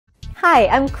Hi,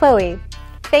 I'm Chloe.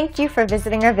 Thank you for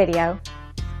visiting our video.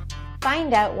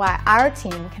 Find out why our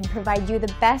team can provide you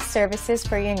the best services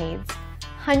for your needs.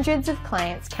 Hundreds of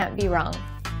clients can't be wrong.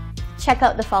 Check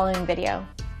out the following video.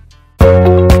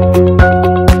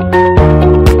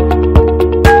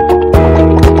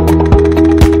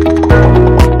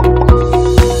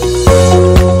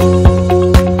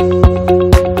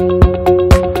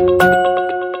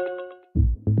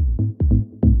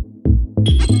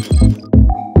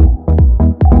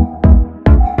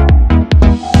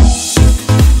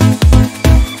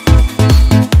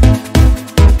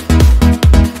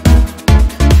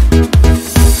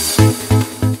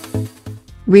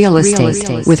 Real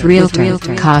estate with Realtor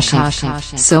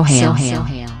Kashif Sohail.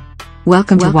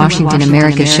 Welcome to Washington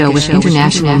America Show with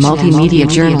international multimedia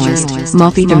journalist,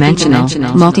 multidimensional,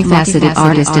 multifaceted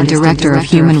artist and director of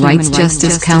Human Rights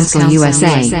Justice Council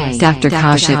USA, Dr.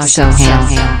 Kashif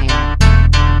Sohail.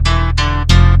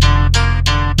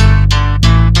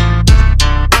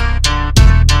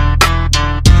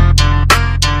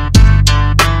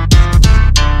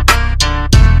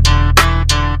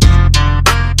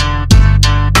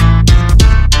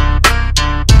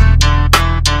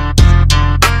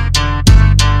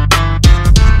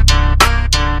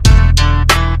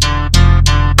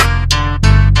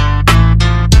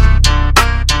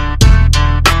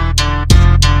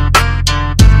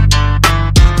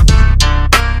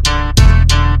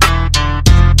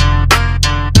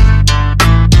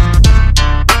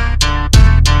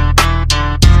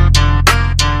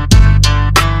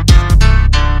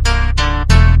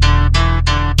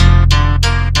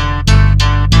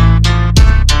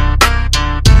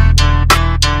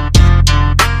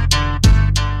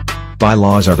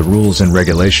 Bylaws are the rules and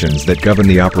regulations that govern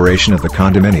the operation of the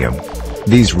condominium.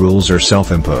 These rules are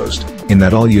self-imposed, in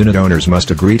that all unit owners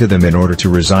must agree to them in order to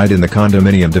reside in the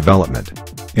condominium development.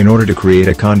 In order to create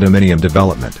a condominium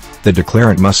development, the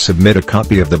declarant must submit a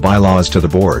copy of the bylaws to the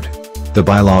board. The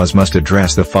bylaws must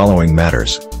address the following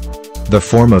matters: the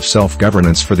form of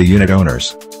self-governance for the unit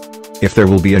owners, if there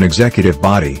will be an executive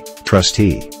body,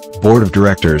 trustee, board of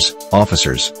directors,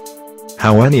 officers,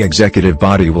 how any executive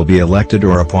body will be elected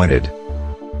or appointed,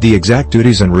 the exact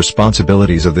duties and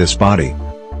responsibilities of this body.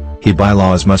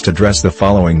 Bylaws must address the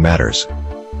following matters: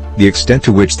 the extent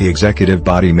to which the executive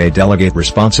body may delegate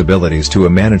responsibilities to a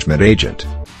management agent,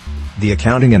 the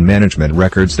accounting and management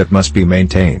records that must be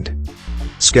maintained,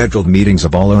 scheduled meetings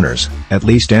of all owners, at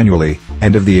least annually,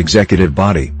 and of the executive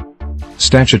body,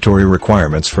 statutory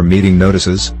requirements for meeting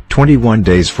notices, 21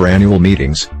 days for annual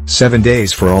meetings, 7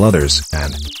 days for all others,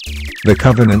 and the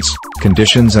covenants,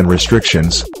 conditions and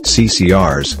restrictions,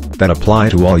 CCRs, that apply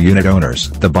to all unit owners.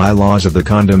 The bylaws of the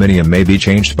condominium may be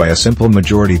changed by a simple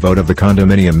majority vote of the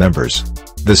condominium members.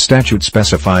 The statute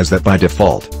specifies that by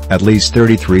default, at least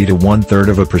 33 to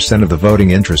 1/3% of the voting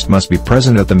interest must be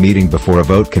present at the meeting before a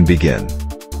vote can begin.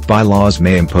 Bylaws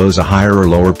may impose a higher or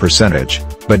lower percentage,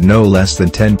 but no less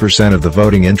than 10% of the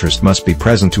voting interest must be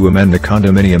present to amend the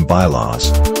condominium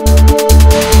bylaws.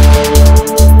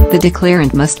 The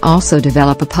declarant must also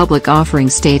develop a public offering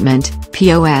statement,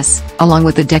 POS, along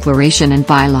with the declaration and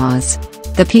bylaws.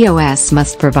 The POS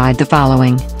must provide the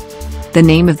following: the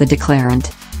name of the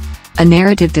declarant, a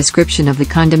narrative description of the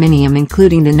condominium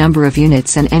including the number of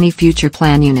units and any future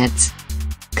plan units,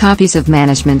 copies of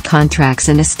management contracts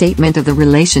and a statement of the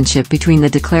relationship between the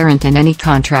declarant and any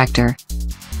contractor,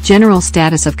 general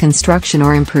status of construction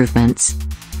or improvements,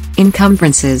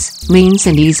 encumbrances, liens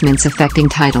and easements affecting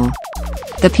title.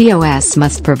 The POS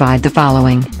must provide the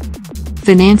following: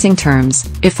 financing terms,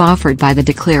 if offered by the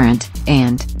declarant,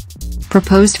 and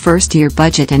proposed first-year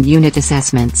budget and unit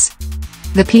assessments.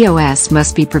 The POS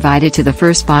must be provided to the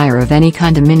first buyer of any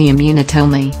condominium unit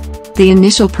only. The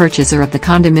initial purchaser of the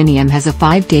condominium has a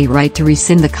 5-day right to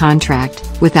rescind the contract,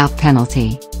 without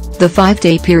penalty. The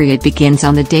 5-day period begins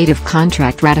on the date of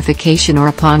contract ratification or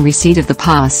upon receipt of the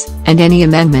POS, and any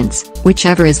amendments,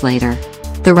 whichever is later.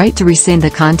 The right to rescind the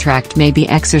contract may be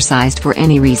exercised for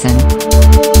any reason.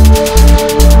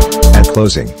 At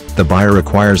closing, the buyer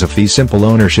acquires a fee-simple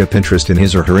ownership interest in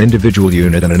his or her individual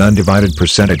unit and an undivided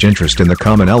percentage interest in the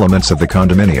common elements of the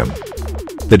condominium.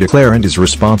 The declarant is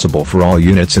responsible for all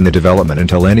units in the development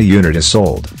until any unit is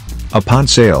sold. Upon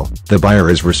sale, the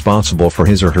buyer is responsible for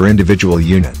his or her individual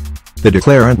unit. The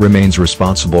declarant remains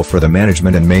responsible for the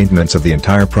management and maintenance of the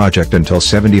entire project until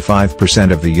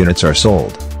 75% of the units are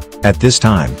sold. At this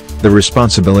time, the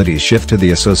responsibilities shift to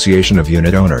the Association of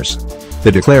Unit Owners.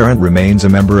 The declarant remains a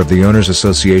member of the Owners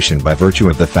Association by virtue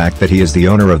of the fact that he is the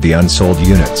owner of the unsold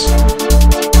units.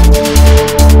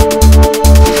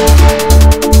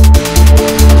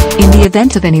 In the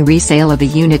event of any resale of a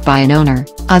unit by an owner,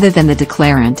 other than the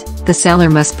declarant, the seller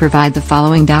must provide the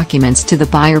following documents to the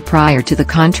buyer prior to the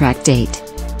contract date.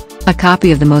 A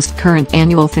copy of the most current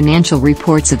annual financial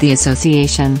reports of the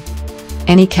association.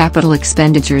 Any capital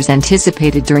expenditures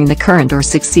anticipated during the current or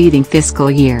succeeding fiscal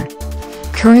year.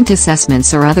 Current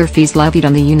assessments or other fees levied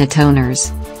on the unit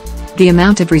owners. The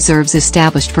amount of reserves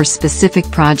established for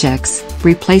specific projects,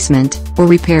 replacement, or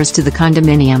repairs to the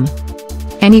condominium.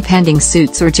 Any pending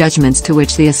suits or judgments to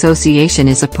which the association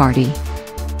is a party.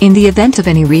 In the event of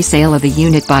any resale of a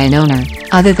unit by an owner,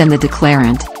 other than the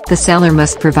declarant, the seller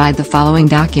must provide the following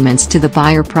documents to the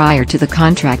buyer prior to the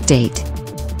contract date.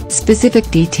 Specific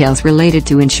details related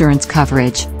to insurance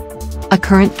coverage. A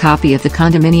current copy of the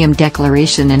condominium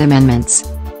declaration and amendments.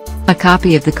 A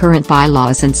copy of the current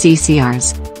bylaws and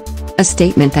CCRs. A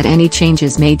statement that any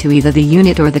changes made to either the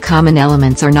unit or the common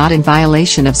elements are not in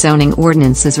violation of zoning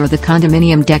ordinances or the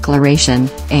condominium declaration,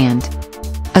 and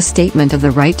a statement of the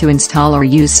right to install or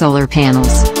use solar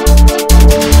panels.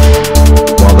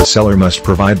 While the seller must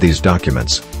provide these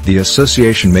documents, the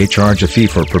association may charge a fee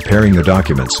for preparing the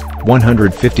documents,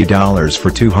 $150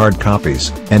 for 2 hard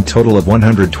copies, and total of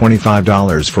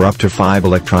 $125 for up to 5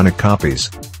 electronic copies.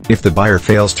 If the buyer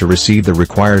fails to receive the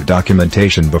required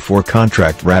documentation before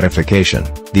contract ratification,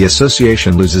 the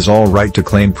association loses all right to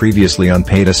claim previously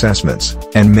unpaid assessments,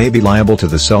 and may be liable to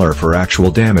the seller for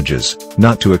actual damages,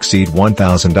 not to exceed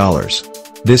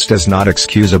 $1,000. This does not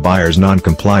excuse a buyer's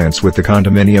non-compliance with the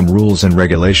condominium rules and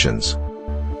regulations.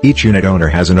 Each unit owner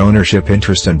has an ownership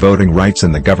interest and voting rights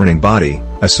in the governing body,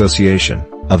 association,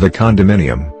 of the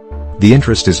condominium. The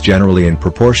interest is generally in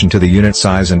proportion to the unit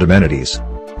size and amenities.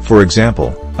 For example,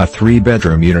 a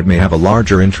 3-bedroom unit may have a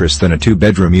larger interest than a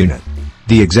 2-bedroom unit.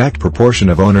 The exact proportion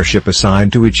of ownership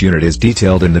assigned to each unit is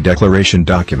detailed in the declaration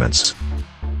documents.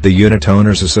 The Unit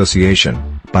Owners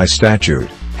Association, by statute,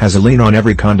 has a lien on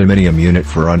every condominium unit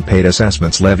for unpaid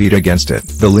assessments levied against it.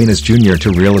 The lien is junior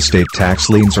to real estate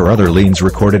tax liens or other liens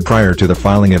recorded prior to the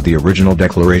filing of the original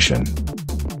declaration.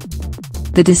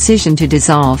 The decision to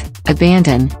dissolve,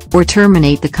 abandon, or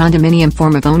terminate the condominium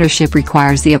form of ownership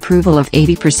requires the approval of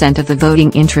 80% of the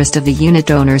voting interest of the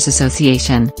Unit Owners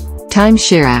Association.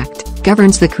 Timeshare Act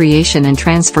governs the creation and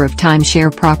transfer of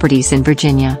timeshare properties in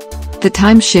Virginia. The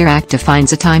Timeshare Act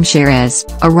defines a timeshare as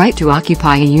a right to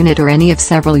occupy a unit or any of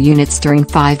several units during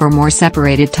 5 or more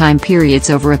separated time periods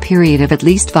over a period of at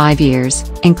least 5 years,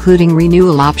 including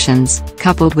renewal options,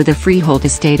 coupled with a freehold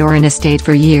estate or an estate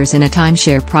for years in a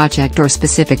timeshare project or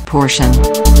specific portion.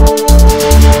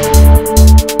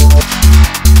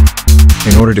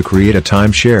 In order to create a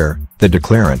timeshare, the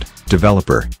declarant,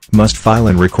 developer, must file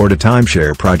and record a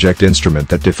timeshare project instrument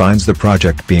that defines the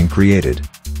project being created.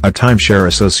 A timeshare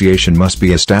association must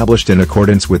be established in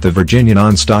accordance with the Virginia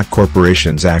Non-Stock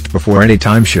Corporations Act before any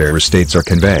timeshare estates are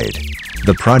conveyed.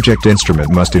 The project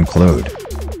instrument must include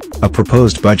a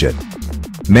proposed budget,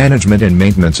 management and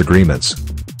maintenance agreements,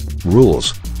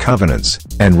 rules, covenants,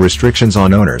 and restrictions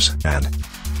on owners, and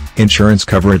insurance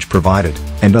coverage provided,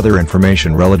 and other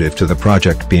information relative to the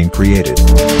project being created.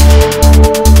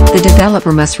 The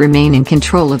developer must remain in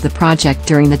control of the project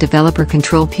during the developer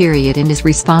control period and is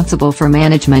responsible for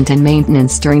management and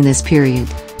maintenance during this period.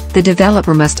 The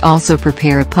developer must also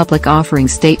prepare a public offering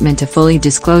statement to fully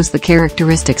disclose the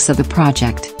characteristics of the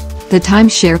project. The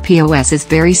timeshare POS is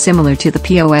very similar to the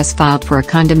POS filed for a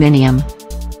condominium.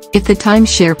 If the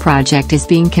timeshare project is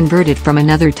being converted from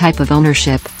another type of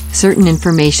ownership, certain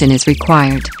information is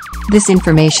required. This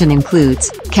information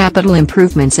includes capital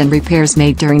improvements and repairs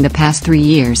made during the past 3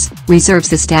 years,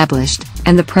 reserves established,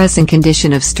 and the present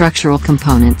condition of structural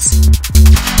components.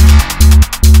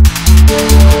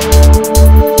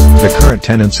 The current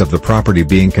tenants of the property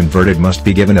being converted must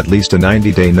be given at least a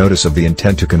 90-day notice of the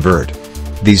intent to convert.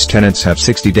 These tenants have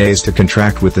 60 days to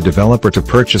contract with the developer to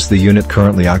purchase the unit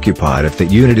currently occupied if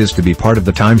that unit is to be part of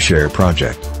the timeshare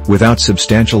project, without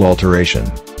substantial alteration.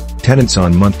 Tenants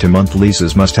on month-to-month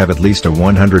leases must have at least a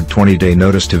 120-day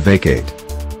notice to vacate.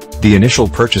 The initial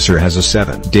purchaser has a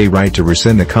 7-day right to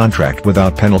rescind the contract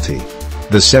without penalty.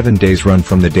 The 7 days run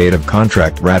from the date of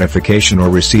contract ratification or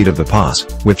receipt of the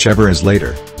POS, whichever is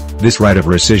later. This right of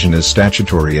rescission is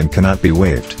statutory and cannot be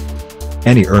waived.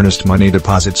 Any earnest money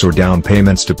deposits or down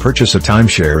payments to purchase a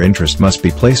timeshare interest must be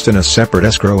placed in a separate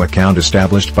escrow account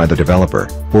established by the developer,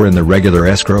 or in the regular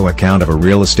escrow account of a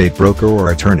real estate broker or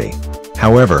attorney.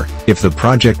 However, if the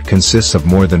project consists of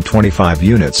more than 25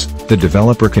 units, the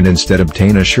developer can instead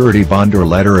obtain a surety bond or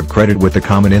letter of credit with the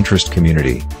common interest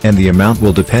community, and the amount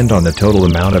will depend on the total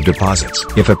amount of deposits.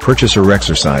 If a purchaser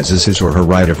exercises his or her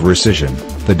right of rescission,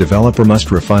 the developer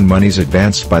must refund monies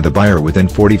advanced by the buyer within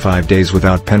 45 days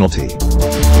without penalty.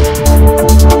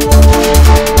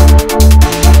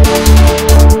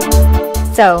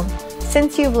 So,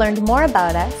 since you've learned more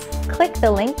about us, click the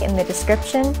link in the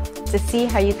description to see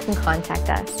how you can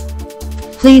contact us.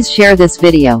 Please share this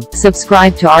video,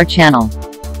 subscribe to our channel.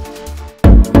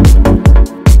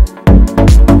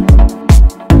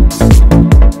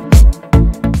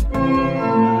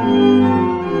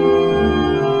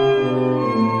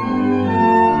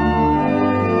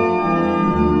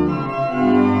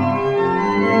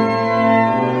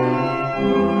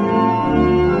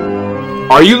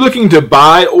 Are you looking to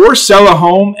buy or sell a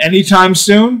home anytime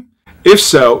soon? If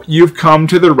so, you've come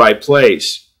to the right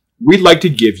place. We'd like to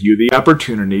give you the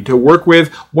opportunity to work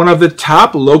with one of the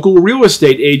top local real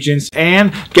estate agents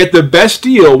and get the best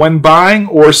deal when buying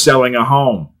or selling a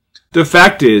home. The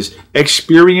fact is,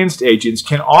 experienced agents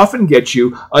can often get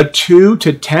you a 2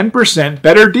 to 10%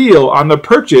 better deal on the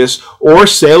purchase or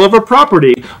sale of a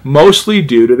property, mostly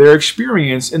due to their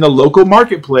experience in the local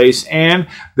marketplace and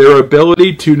their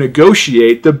ability to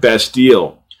negotiate the best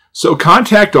deal. So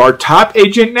contact our top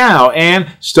agent now and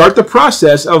start the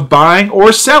process of buying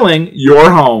or selling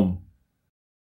your home.